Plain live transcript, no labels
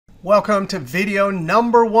Welcome to video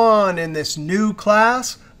number 1 in this new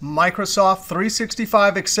class, Microsoft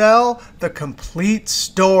 365 Excel, the complete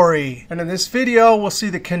story. And in this video, we'll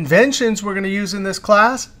see the conventions we're going to use in this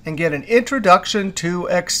class and get an introduction to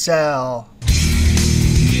Excel.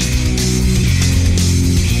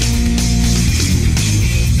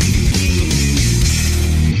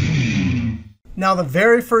 Now, the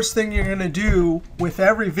very first thing you're going to do with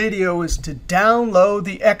every video is to download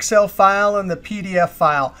the Excel file and the PDF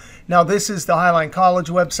file. Now, this is the Highline College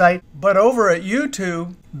website, but over at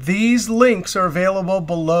YouTube, these links are available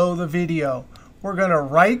below the video. We're going to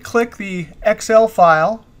right-click the Excel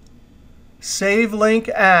file, Save Link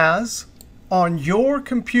As. On your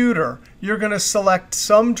computer, you're going to select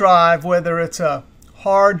some drive, whether it's a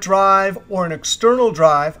hard drive or an external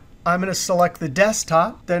drive. I'm going to select the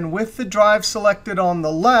desktop. Then with the drive selected on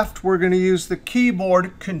the left, we're going to use the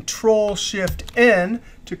keyboard Control-Shift-N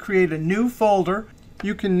to create a new folder.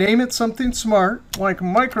 You can name it something smart, like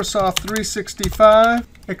Microsoft 365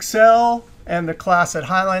 Excel, and the class at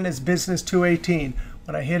Highline is Business 218.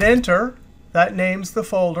 When I hit Enter, that names the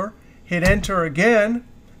folder. Hit Enter again.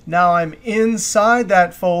 Now I'm inside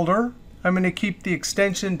that folder. I'm going to keep the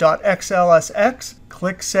extension .xlsx.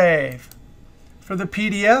 Click Save. For the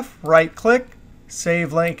PDF, right-click,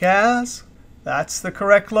 Save Link As. That's the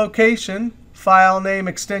correct location. File name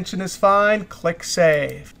extension is fine. Click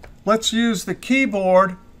Save. Let's use the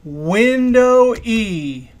keyboard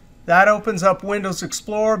Window-E. That opens up Windows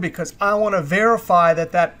Explorer because I want to verify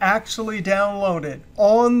that that actually downloaded.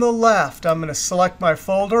 On the left, I'm going to select my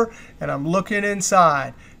folder, and I'm looking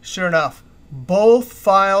inside. Sure enough, both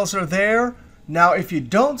files are there. Now, if you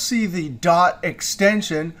don't see the dot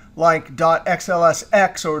extension, like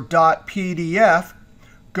 .xlsx or .pdf,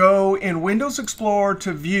 go in Windows Explorer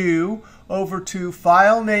to View, over to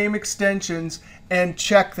File Name Extensions, and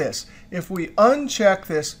check this. If we uncheck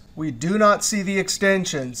this, we do not see the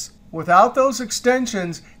extensions. Without those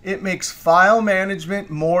extensions, it makes file management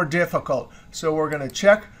more difficult. So we're going to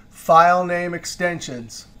check File Name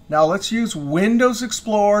Extensions. Now let's use Windows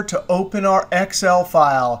Explorer to open our Excel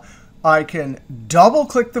file. I can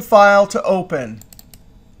double-click the file to open.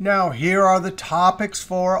 Now, here are the topics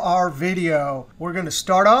for our video. We're going to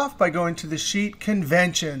start off by going to the sheet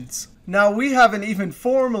Conventions. Now, we haven't even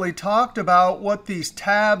formally talked about what these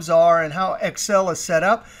tabs are and how Excel is set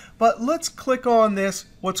up. But let's click on this,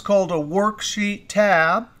 what's called a Worksheet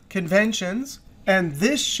tab, Conventions. And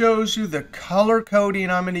this shows you the color coding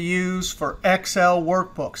I'm going to use for Excel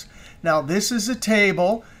workbooks. Now, this is a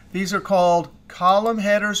table. These are called column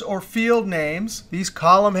headers or field names. These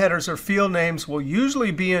column headers or field names will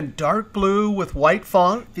usually be in dark blue with white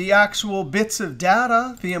font. The actual bits of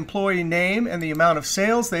data, the employee name and the amount of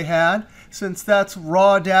sales they had, since that's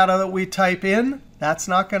raw data that we type in, that's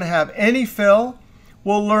not going to have any fill.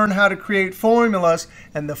 We'll learn how to create formulas,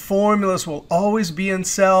 and the formulas will always be in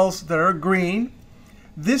cells that are green.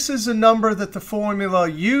 This is a number that the formula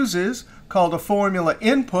uses, called a formula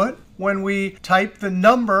input. When we type the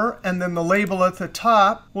number and then the label at the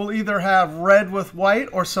top, we'll either have red with white,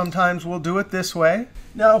 or sometimes we'll do it this way.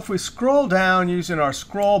 Now, if we scroll down using our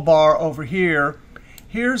scroll bar over here,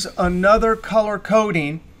 here's another color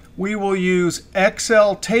coding. We will use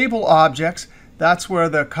Excel table objects. That's where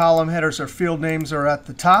the column headers or field names are at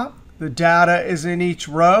the top. The data is in each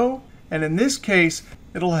row. And in this case,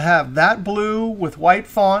 it'll have that blue with white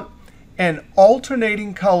font and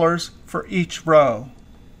alternating colors for each row.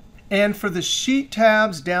 And for the sheet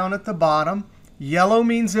tabs down at the bottom, yellow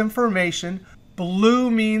means information. Blue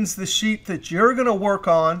means the sheet that you're going to work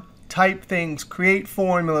on, type things, create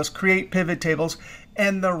formulas, create pivot tables.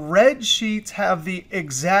 And the red sheets have the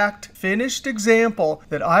exact finished example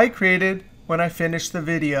that I created when I finished the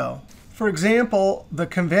video. For example, the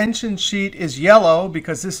convention sheet is yellow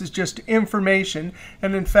because this is just information.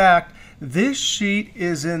 And in fact, this sheet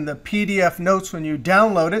is in the PDF notes when you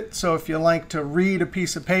download it. So if you like to read a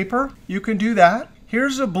piece of paper, you can do that.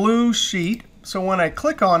 Here's a blue sheet. So when I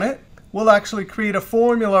click on it, we'll actually create a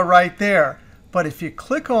formula right there. But if you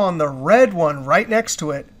click on the red one right next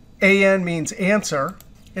to it, AN means answer.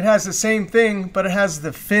 It has the same thing, but it has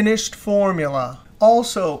the finished formula.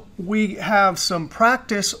 Also, we have some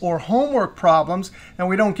practice or homework problems, and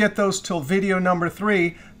we don't get those till video number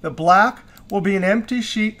 3. The black will be an empty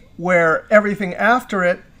sheet where everything after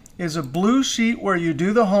it is a blue sheet where you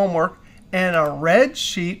do the homework, and a red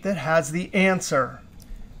sheet that has the answer.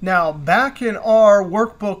 Now, back in our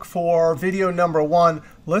workbook for video number 1,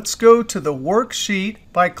 let's go to the worksheet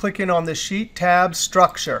by clicking on the Sheet tab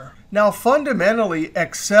structure. Now, fundamentally,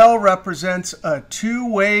 Excel represents a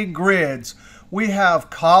two-way grids. We have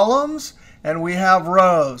columns and we have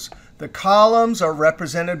rows. The columns are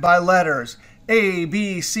represented by letters A,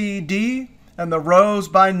 B, C, D, and the rows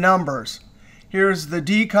by numbers. Here's the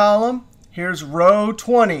D column. Here's row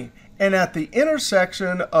 20. And at the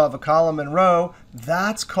intersection of a column and row,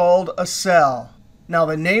 that's called a cell. Now,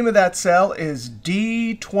 the name of that cell is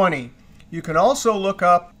D20. You can also look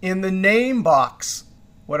up in the name box.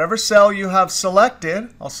 Whatever cell you have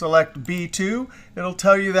selected, I'll select B2, it'll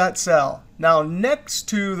tell you that cell. Now, next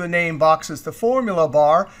to the name box is the formula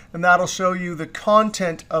bar, and that'll show you the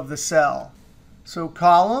content of the cell. So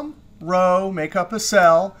column, row make up a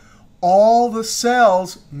cell. All the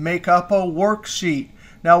cells make up a worksheet.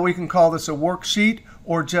 Now, we can call this a worksheet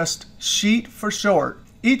or just sheet for short.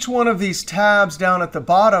 Each one of these tabs down at the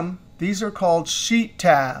bottom, these are called sheet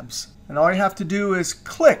tabs. And all you have to do is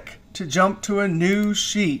click to jump to a new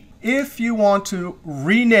sheet. If you want to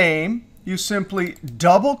rename, you simply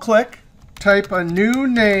double click, type a new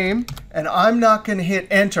name, and I'm not going to hit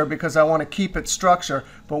enter because I want to keep it structure.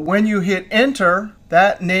 But when you hit enter,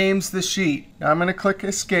 that names the sheet. Now I'm going to click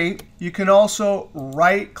escape. You can also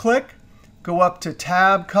right click, go up to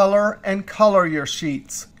tab color, and color your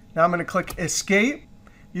sheets. Now I'm going to click escape.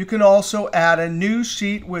 You can also add a new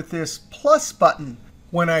sheet with this plus button.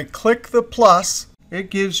 When I click the plus, it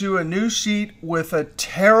gives you a new sheet with a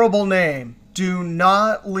terrible name. Do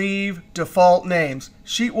not leave default names.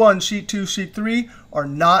 Sheet 1, Sheet 2, Sheet 3 are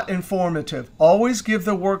not informative. Always give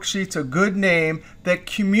the worksheets a good name that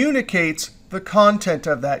communicates the content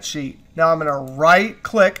of that sheet. Now I'm going to right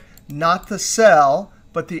click, not the cell,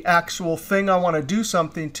 but the actual thing I want to do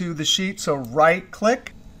something to the sheet. So right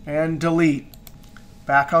click and delete.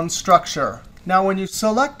 Back on structure. Now when you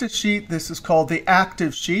select a sheet, this is called the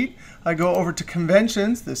active sheet. I go over to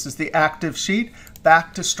conventions. This is the active sheet.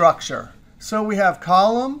 Back to structure. So we have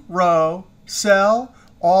column, row, cell.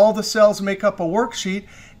 All the cells make up a worksheet.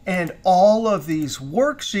 And all of these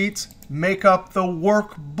worksheets make up the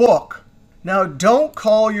workbook. Now don't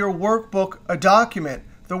call your workbook a document.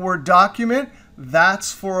 The word document,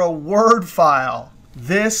 that's for a Word file.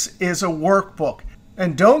 This is a workbook.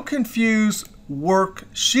 And don't confuse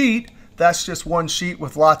worksheet, that's just one sheet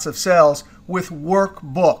with lots of cells, with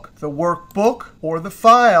workbook. The workbook, or the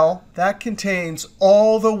file, that contains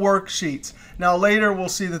all the worksheets. Now later we'll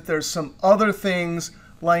see that there's some other things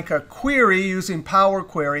like a query using Power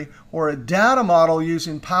Query or a data model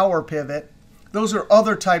using Power Pivot. Those are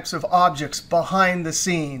other types of objects behind the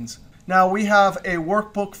scenes. Now we have a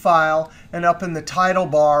workbook file, and up in the title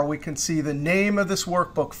bar we can see the name of this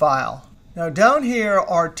workbook file. Now down here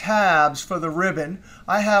are tabs for the ribbon.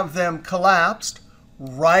 I have them collapsed.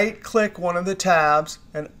 Right-click one of the tabs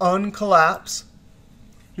and uncollapse.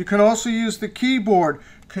 You can also use the keyboard,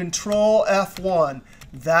 Control F1.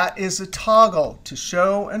 That is a toggle to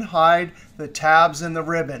show and hide the tabs in the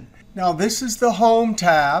ribbon. Now this is the Home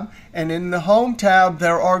tab, and in the Home tab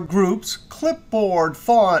there are groups, clipboard,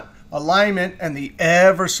 font, alignment, and the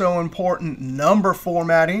ever so important number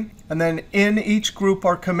formatting. And then in each group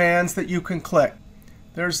are commands that you can click.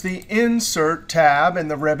 There's the Insert tab in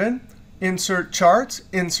the ribbon, Insert Charts,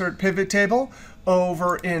 Insert Pivot Table.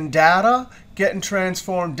 Over in Data, Get and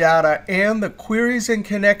Transform Data, and the Queries and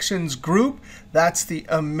Connections group. That's the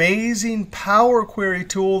amazing Power Query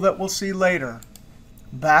tool that we'll see later.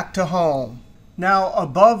 Back to Home. Now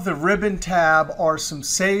above the Ribbon tab are some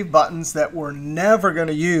Save buttons that we're never going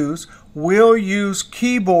to use. We'll use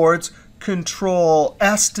keyboards, Control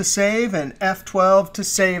S to save and F12 to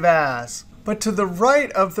save as. But to the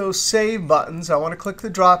right of those Save buttons, I want to click the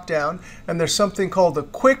drop down, and there's something called the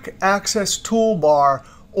Quick Access Toolbar,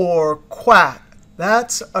 or QAT.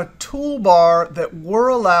 That's a toolbar that we're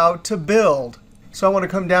allowed to build. So I want to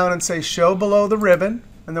come down and say Show Below the Ribbon.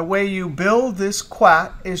 And the way you build this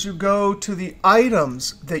QAT is you go to the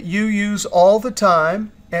items that you use all the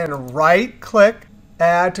time and right-click,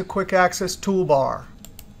 Add to Quick Access Toolbar.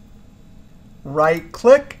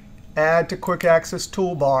 Right-click, Add to Quick Access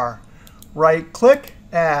Toolbar. Right-click,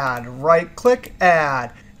 Add. Right-click,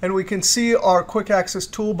 Add. And we can see our Quick Access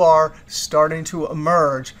Toolbar starting to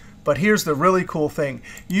emerge. But here's the really cool thing.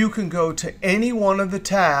 You can go to any one of the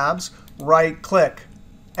tabs, right-click,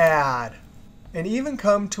 Add. And even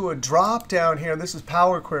come to a drop down here. This is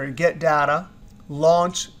Power Query, Get Data,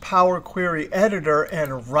 Launch Power Query Editor,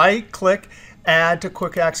 and right-click, Add to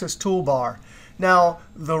Quick Access Toolbar. Now,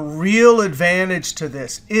 the real advantage to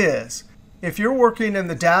this is if you're working in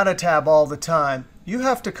the Data tab all the time, you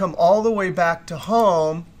have to come all the way back to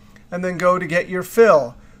Home and then go to get your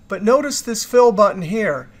fill. But notice this Fill button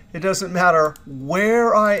here. It doesn't matter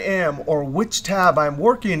where I am or which tab I'm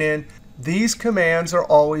working in. These commands are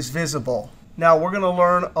always visible. Now, we're going to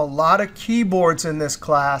learn a lot of keyboards in this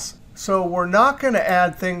class. So we're not going to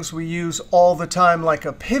add things we use all the time like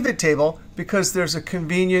a pivot table because there's a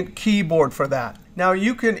convenient keyboard for that. Now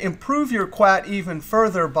you can improve your QUAT even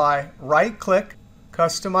further by right-click,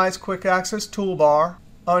 Customize Quick Access Toolbar.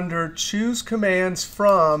 Under Choose Commands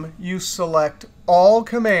From, you select All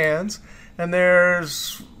Commands, and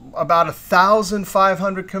there's about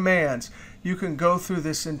 1,500 commands. You can go through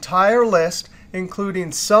this entire list,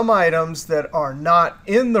 including some items that are not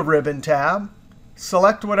in the Ribbon tab.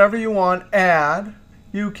 Select whatever you want, Add.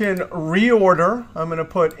 You can reorder. I'm going to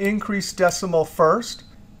put increase decimal first,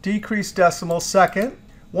 decrease decimal second.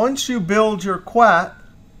 Once you build your QUAT,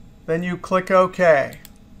 then you click OK.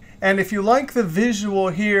 And if you like the visual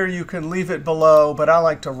here, you can leave it below, but I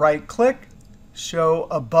like to right-click, Show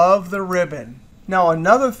Above the Ribbon. Now,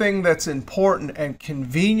 another thing that's important and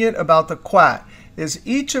convenient about the QUAT is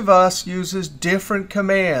each of us uses different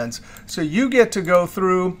commands. So you get to go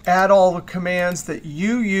through, add all the commands that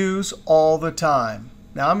you use all the time.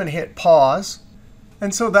 Now I'm going to hit pause.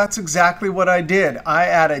 And so that's exactly what I did. I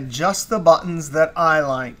added just the buttons that I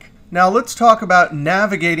like. Now let's talk about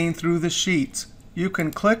navigating through the sheets. You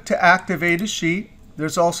can click to activate a sheet.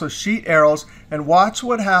 There's also sheet arrows. And watch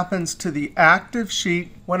what happens to the active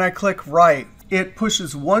sheet when I click right. It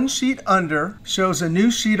pushes one sheet under, shows a new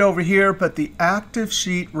sheet over here, but the active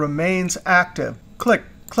sheet remains active. Click,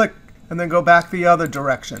 click, and then go back the other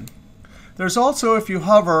direction. There's also, if you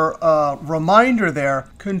hover, a reminder there.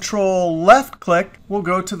 Control left click will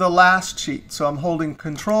go to the last sheet. So I'm holding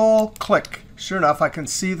Control click. Sure enough, I can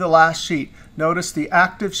see the last sheet. Notice the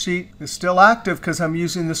active sheet is still active because I'm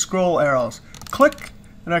using the scroll arrows. Click,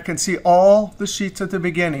 and I can see all the sheets at the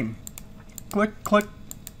beginning. Click, click.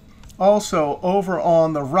 Also, over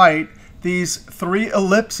on the right, these 3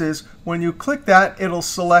 ellipses, when you click that, it'll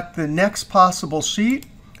select the next possible sheet.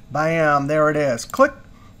 Bam, there it is. Click,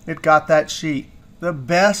 it got that sheet. The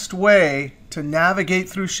best way to navigate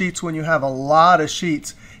through sheets when you have a lot of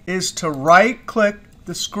sheets is to right-click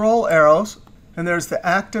the scroll arrows, and there's the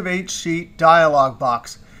Activate Sheet dialog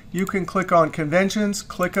box. You can click on Conventions,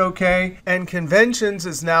 click OK, and Conventions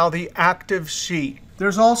is now the active sheet.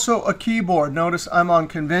 There's also a keyboard. Notice I'm on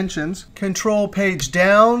Conventions. Control Page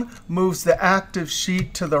Down moves the active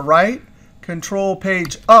sheet to the right. Control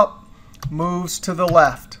Page Up moves to the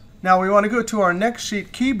left. Now we want to go to our next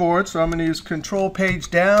sheet keyboard, so I'm going to use Control Page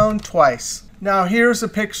Down twice. Now here's a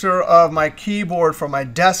picture of my keyboard for my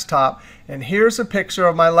desktop, and here's a picture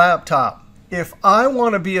of my laptop. If I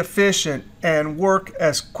want to be efficient and work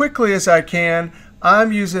as quickly as I can,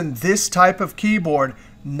 I'm using this type of keyboard,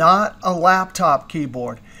 not a laptop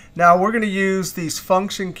keyboard. Now we're going to use these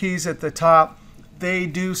function keys at the top. They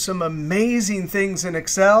do some amazing things in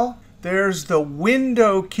Excel. There's the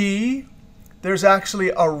window key. There's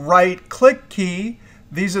actually a right-click key.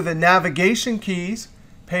 These are the navigation keys,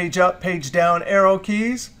 page up, page down arrow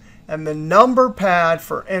keys, and the number pad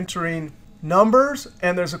for entering numbers.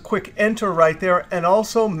 And there's a quick enter right there, and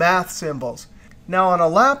also math symbols. Now on a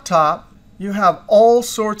laptop, you have all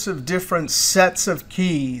sorts of different sets of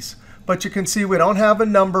keys. But you can see we don't have a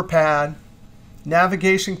number pad.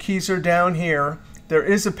 Navigation keys are down here. There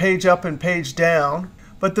is a page up and page down.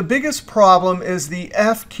 But the biggest problem is the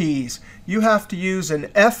F keys. You have to use an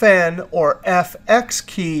FN or FX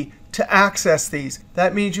key to access these.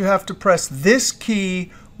 That means you have to press this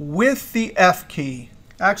key with the F key.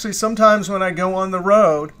 Actually, sometimes when I go on the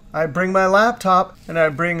road, I bring my laptop and I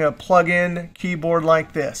bring a plug-in keyboard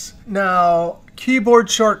like this. Now, keyboard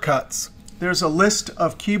shortcuts. There's a list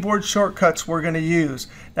of keyboard shortcuts we're going to use.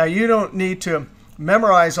 Now, you don't need to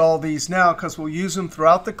memorize all these now because we'll use them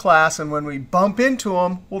throughout the class. And when we bump into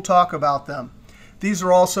them, we'll talk about them. These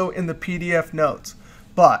are also in the PDF notes.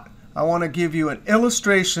 But I want to give you an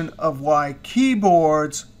illustration of why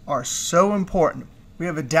keyboards are so important. We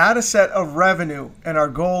have a data set of revenue, and our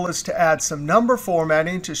goal is to add some number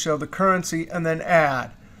formatting to show the currency and then add.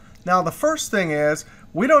 Now, the first thing is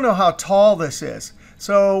we don't know how tall this is.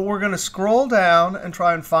 So we're going to scroll down and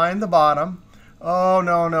try and find the bottom. Oh,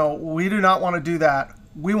 no, we do not want to do that.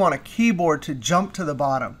 We want a keyboard to jump to the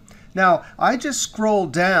bottom. Now, I just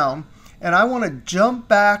scrolled down, and I want to jump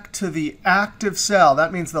back to the active cell.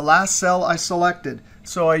 That means the last cell I selected.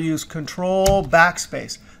 So I use Control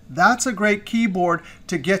Backspace. That's a great keyboard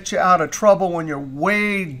to get you out of trouble when you're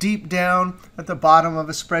way deep down at the bottom of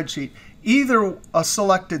a spreadsheet, either a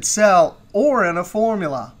selected cell or in a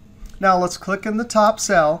formula. Now let's click in the top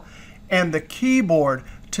cell, and the keyboard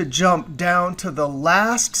to jump down to the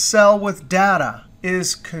last cell with data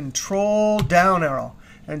is Control down arrow.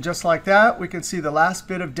 And just like that, we can see the last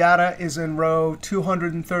bit of data is in row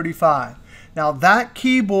 235. Now that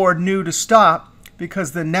keyboard knew to stop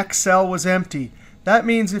because the next cell was empty. That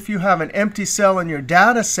means if you have an empty cell in your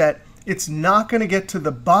data set, it's not going to get to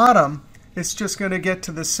the bottom. It's just going to get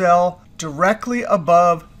to the cell directly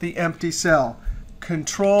above the empty cell.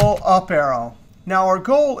 Control up arrow. Now our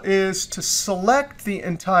goal is to select the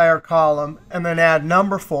entire column and then add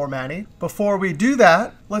number formatting. Before we do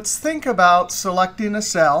that, let's think about selecting a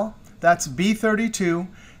cell. That's B32.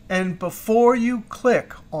 And before you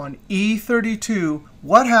click on E32,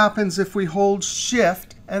 what happens if we hold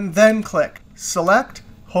Shift and then click? Select,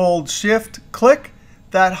 hold Shift, click.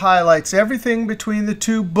 That highlights everything between the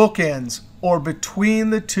two bookends, or between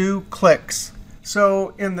the two clicks.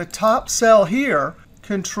 So in the top cell here,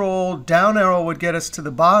 Control down arrow would get us to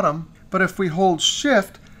the bottom. But if we hold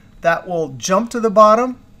Shift, that will jump to the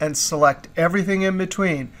bottom and select everything in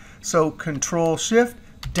between. So Control Shift,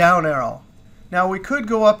 down arrow. Now we could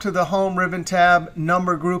go up to the Home Ribbon tab,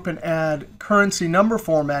 Number Group, and add currency number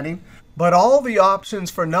formatting. But all the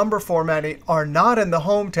options for number formatting are not in the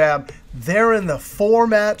Home tab. They're in the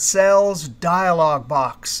Format Cells dialog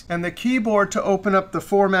box. And the keyboard to open up the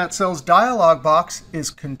Format Cells dialog box is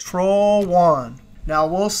Control 1. Now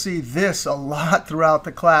we'll see this a lot throughout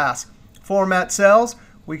the class. Format cells,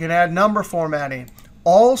 we can add number formatting.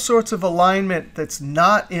 All sorts of alignment that's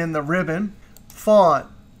not in the ribbon. Font,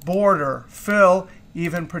 border, fill,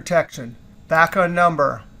 even protection. Back on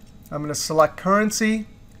number. I'm going to select currency.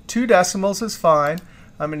 2 decimals is fine.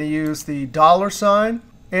 I'm going to use the $sign.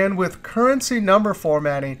 And with currency number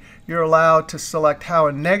formatting, you're allowed to select how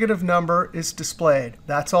a negative number is displayed.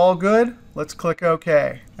 That's all good. Let's click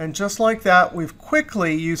OK. And just like that, we've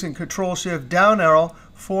quickly, using Control-Shift down arrow,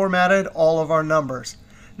 formatted all of our numbers.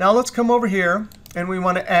 Now let's come over here, and we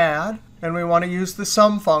want to add, and we want to use the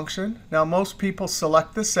sum function. Now most people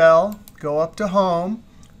select the cell, go up to Home,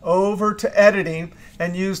 over to Editing,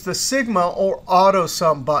 and use the Sigma or Auto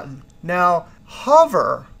Sum button. Now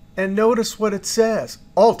hover, and notice what it says.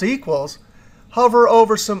 Alt equals. Hover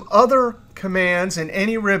over some other commands in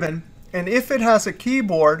any ribbon. And if it has a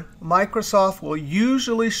keyboard, Microsoft will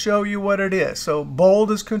usually show you what it is. So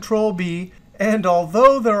bold is Control B. And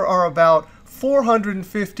although there are about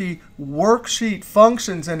 450 worksheet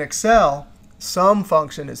functions in Excel, sum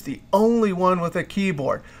function is the only one with a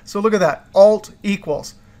keyboard. So look at that. Alt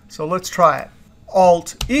equals. So let's try it.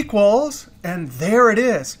 Alt equals, and there it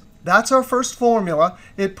is. That's our first formula.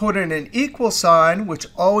 It put in an equal sign, which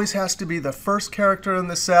always has to be the first character in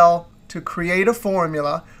the cell to create a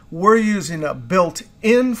formula. We're using a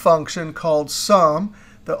built-in function called sum.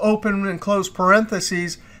 The open and close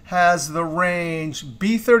parentheses has the range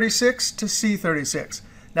B36 to C36.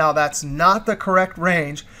 Now, that's not the correct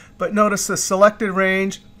range, but notice the selected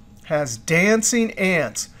range has dancing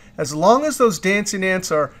ants. As long as those dancing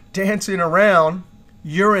ants are dancing around,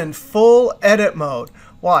 you're in full edit mode.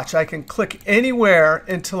 Watch, I can click anywhere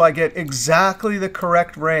until I get exactly the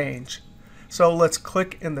correct range. So let's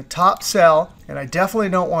click in the top cell. And I definitely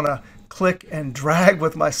don't want to click and drag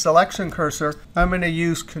with my selection cursor. I'm going to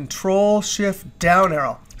use Control-Shift down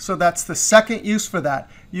arrow. So that's the second use for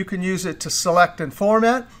that. You can use it to select and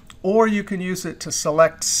format, or you can use it to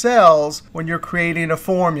select cells when you're creating a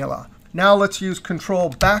formula. Now let's use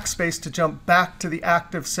Control backspace to jump back to the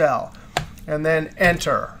active cell. And then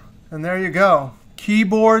Enter. And there you go.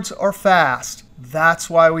 Keyboards are fast. That's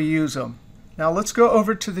why we use them. Now let's go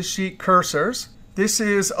over to the sheet cursors. This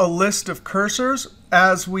is a list of cursors.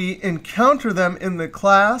 As we encounter them in the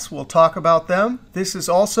class, we'll talk about them. This is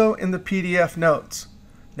also in the PDF notes.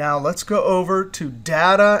 Now let's go over to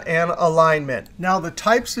data and alignment. Now the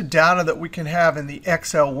types of data that we can have in the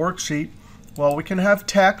Excel worksheet, well, we can have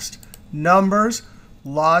text, numbers,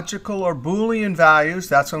 logical or Boolean values.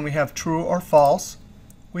 That's when we have true or false.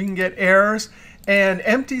 We can get errors. And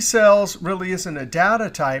empty cells really isn't a data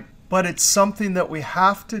type, but it's something that we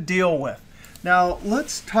have to deal with. Now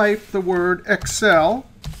let's type the word Excel.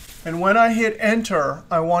 And when I hit Enter,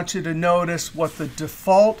 I want you to notice what the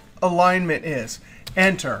default alignment is.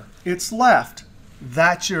 Enter. It's left.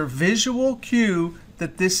 That's your visual cue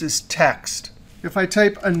that this is text. If I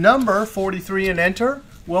type a number, 43, and Enter,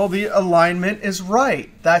 well, the alignment is right.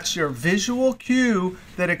 That's your visual cue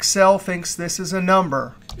that Excel thinks this is a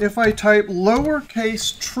number. If I type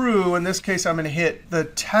lowercase true, in this case I'm going to hit the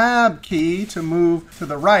Tab key to move to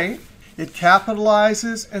the right, it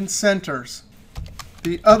capitalizes and centers.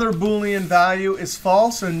 The other Boolean value is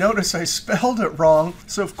false, and notice I spelled it wrong.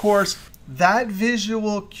 So of course, that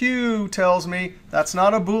visual cue tells me that's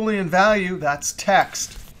not a Boolean value, that's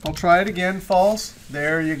text. I'll try it again, false.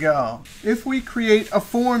 There you go. If we create a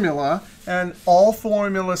formula, and all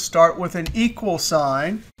formulas start with an equal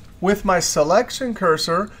sign, with my selection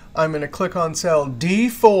cursor, I'm going to click on cell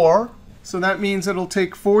D4. So that means it'll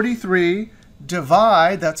take 43,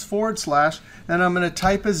 divide, that's /, and I'm going to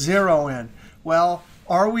type a 0 in. Well,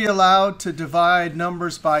 are we allowed to divide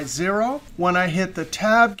numbers by 0? When I hit the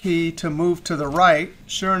Tab key to move to the right,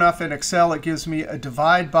 sure enough, in Excel, it gives me a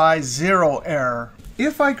divide by 0 error.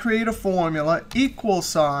 If I create a formula, equal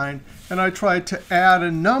sign, and I try to add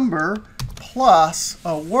a number plus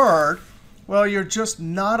a word, well, you're just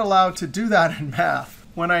not allowed to do that in math.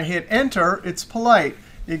 When I hit Enter, it's polite.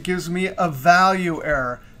 It gives me a value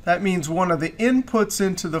error. That means one of the inputs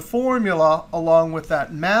into the formula along with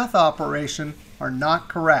that math operation are not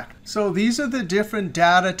correct. So these are the different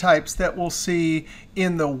data types that we'll see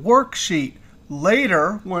in the worksheet.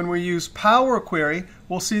 Later, when we use Power Query,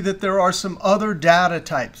 we'll see that there are some other data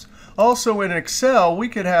types. Also in Excel, we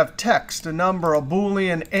could have text, a number, a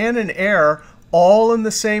Boolean, and an error all in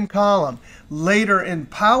the same column. Later in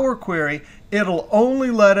Power Query, it'll only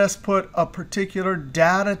let us put a particular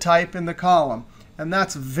data type in the column. And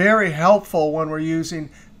that's very helpful when we're using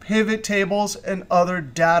pivot tables and other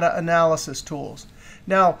data analysis tools.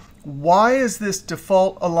 Now, why is this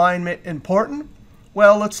default alignment important?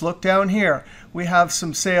 Well, let's look down here. We have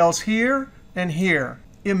some sales here and here.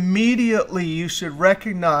 Immediately, you should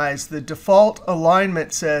recognize the default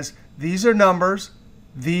alignment says these are numbers,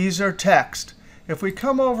 these are text. If we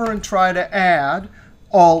come over and try to add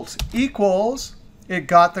Alt equals, it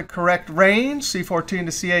got the correct range, C14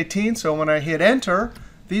 to C18. So when I hit Enter,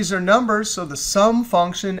 these are numbers, so the sum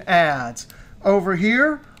function adds. Over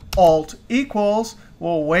here, Alt equals,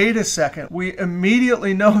 well, wait a second. We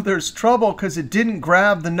immediately know there's trouble because it didn't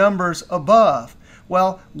grab the numbers above.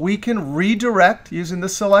 Well, we can redirect using the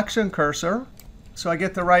selection cursor. So I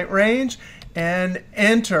get the right range and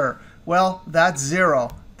Enter. Well, that's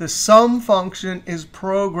 0. The sum function is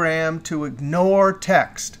programmed to ignore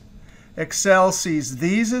text. Excel sees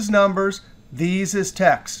these as numbers, these as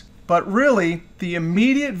text. But really, the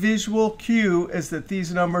immediate visual cue is that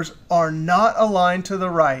these numbers are not aligned to the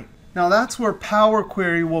right. Now, that's where Power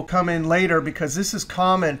Query will come in later, because this is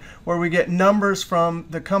common where we get numbers from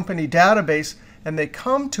the company database, and they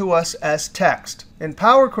come to us as text. In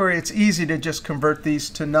Power Query, it's easy to just convert these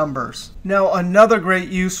to numbers. Now, another great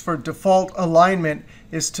use for default alignment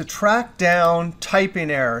is to track down typing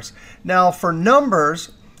errors. Now, for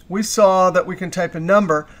numbers, we saw that we can type a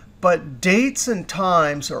number, but dates and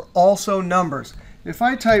times are also numbers. If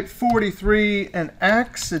I type 43 and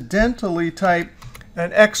accidentally type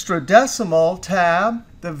an extra decimal, Tab,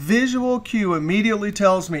 the visual cue immediately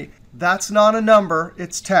tells me that's not a number,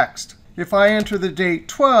 it's text. If I enter the date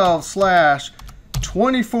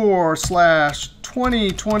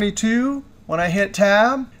 12/24/2022, when I hit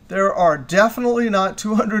Tab, there are definitely not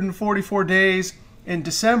 244 days in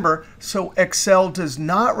December, so Excel does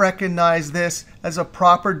not recognize this as a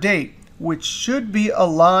proper date, which should be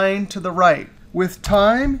aligned to the right. With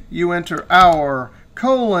time, you enter hour,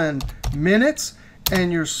 colon, minutes,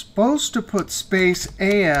 and you're supposed to put space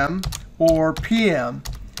AM or PM.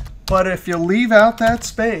 But if you leave out that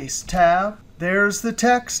space, Tab, there's the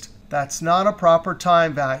text. That's not a proper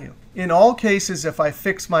time value. In all cases, if I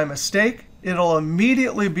fix my mistake, it'll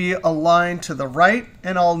immediately be aligned to the right,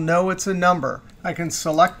 and I'll know it's a number. I can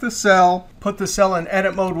select the cell, put the cell in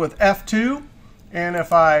edit mode with F2, and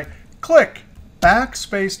if I click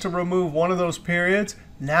backspace to remove one of those periods,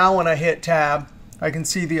 now when I hit Tab, I can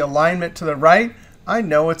see the alignment to the right. I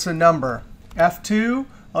know it's a number. F2,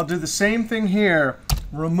 I'll do the same thing here.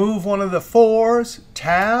 Remove one of the 4s,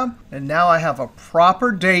 Tab, and now I have a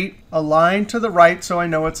proper date aligned to the right, so I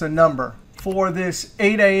know it's a number. For this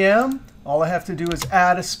 8 a.m., all I have to do is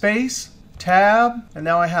add a space, Tab, and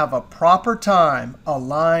now I have a proper time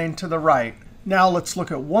aligned to the right. Now let's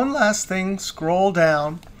look at one last thing. Scroll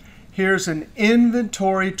down. Here's an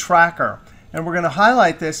inventory tracker. And we're going to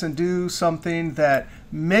highlight this and do something that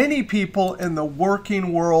many people in the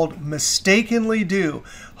working world mistakenly do.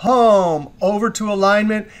 Home, over to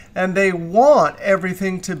alignment, and they want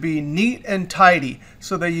everything to be neat and tidy.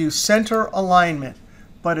 So they use center alignment.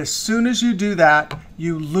 But as soon as you do that,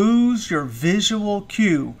 you lose your visual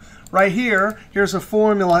cue. Right here, here's a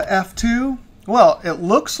formula F2. Well, it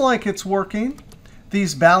looks like it's working.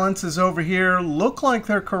 These balances over here look like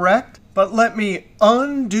they're correct. But let me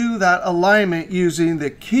undo that alignment using the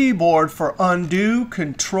keyboard for undo,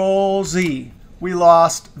 Control-Z. We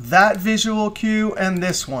lost that visual cue and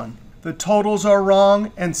this one. The totals are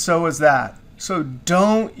wrong, and so is that. So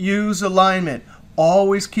don't use alignment.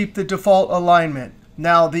 Always keep the default alignment.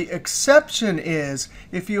 Now, the exception is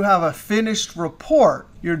if you have a finished report,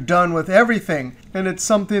 you're done with everything, and it's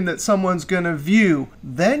something that someone's going to view,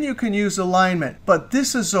 then you can use alignment. But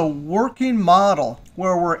this is a working model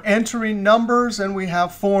where we're entering numbers and we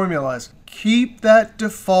have formulas. keep that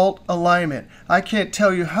default alignment. I can't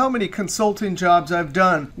tell you how many consulting jobs I've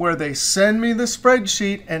done where they send me the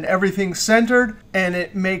spreadsheet and everything's centered, and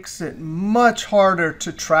it makes it much harder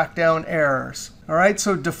to track down errors. All right,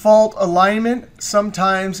 so default alignment,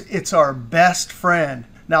 sometimes it's our best friend.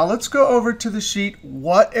 Now let's go over to the sheet,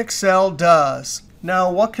 what Excel does.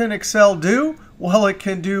 Now what can Excel do? Well, it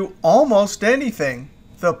can do almost anything.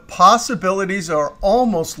 The possibilities are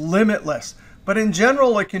almost limitless. But in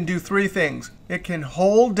general, it can do three things. It can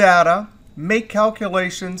hold data, make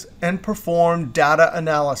calculations, and perform data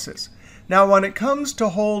analysis. Now, when it comes to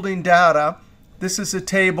holding data, this is a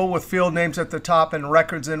table with field names at the top and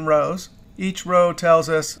records in rows. Each row tells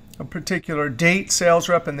us a particular date, sales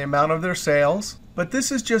rep, and the amount of their sales. But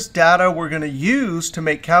this is just data we're going to use to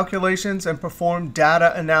make calculations and perform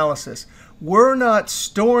data analysis. We're not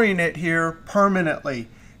storing it here permanently.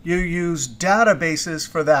 You use databases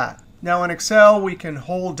for that. Now in Excel, we can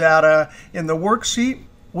hold data in the worksheet.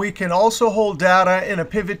 We can also hold data in a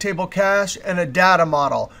pivot table cache and a data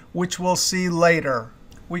model, which we'll see later.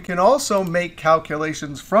 We can also make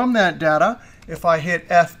calculations from that data. If I hit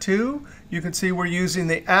F2, you can see we're using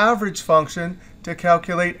the average function to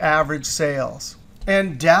calculate average sales.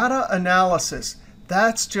 And data analysis,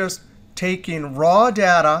 that's just taking raw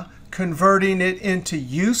data, converting it into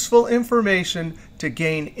useful information to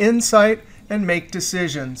gain insight and make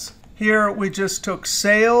decisions. Here, we just took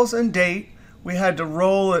sales and date. We had to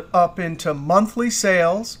roll it up into monthly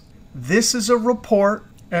sales. This is a report.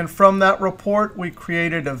 And from that report, we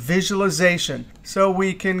created a visualization. So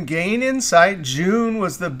we can gain insight. June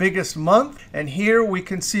was the biggest month. And here we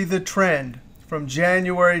can see the trend. From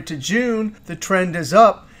January to June, the trend is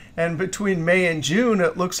up. And between May and June,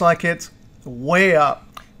 it looks like it's way up.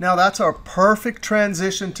 Now that's our perfect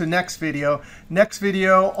transition to next video. Next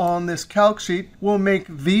video on this calc sheet, we'll make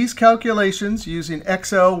these calculations using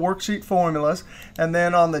Excel worksheet formulas. And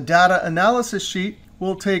then on the data analysis sheet,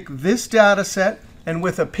 we'll take this data set, and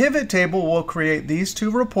with a pivot table, we'll create these two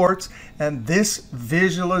reports and this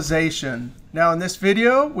visualization. Now in this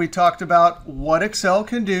video, we talked about what Excel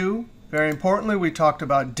can do. Very importantly, we talked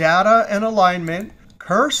about data and alignment,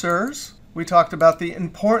 cursors. We talked about the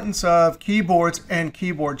importance of keyboards and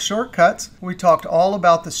keyboard shortcuts. We talked all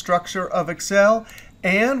about the structure of Excel.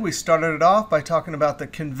 And we started it off by talking about the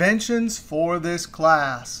conventions for this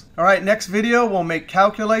class. All right, next video, we'll make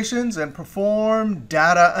calculations and perform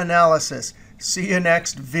data analysis. See you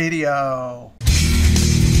next video.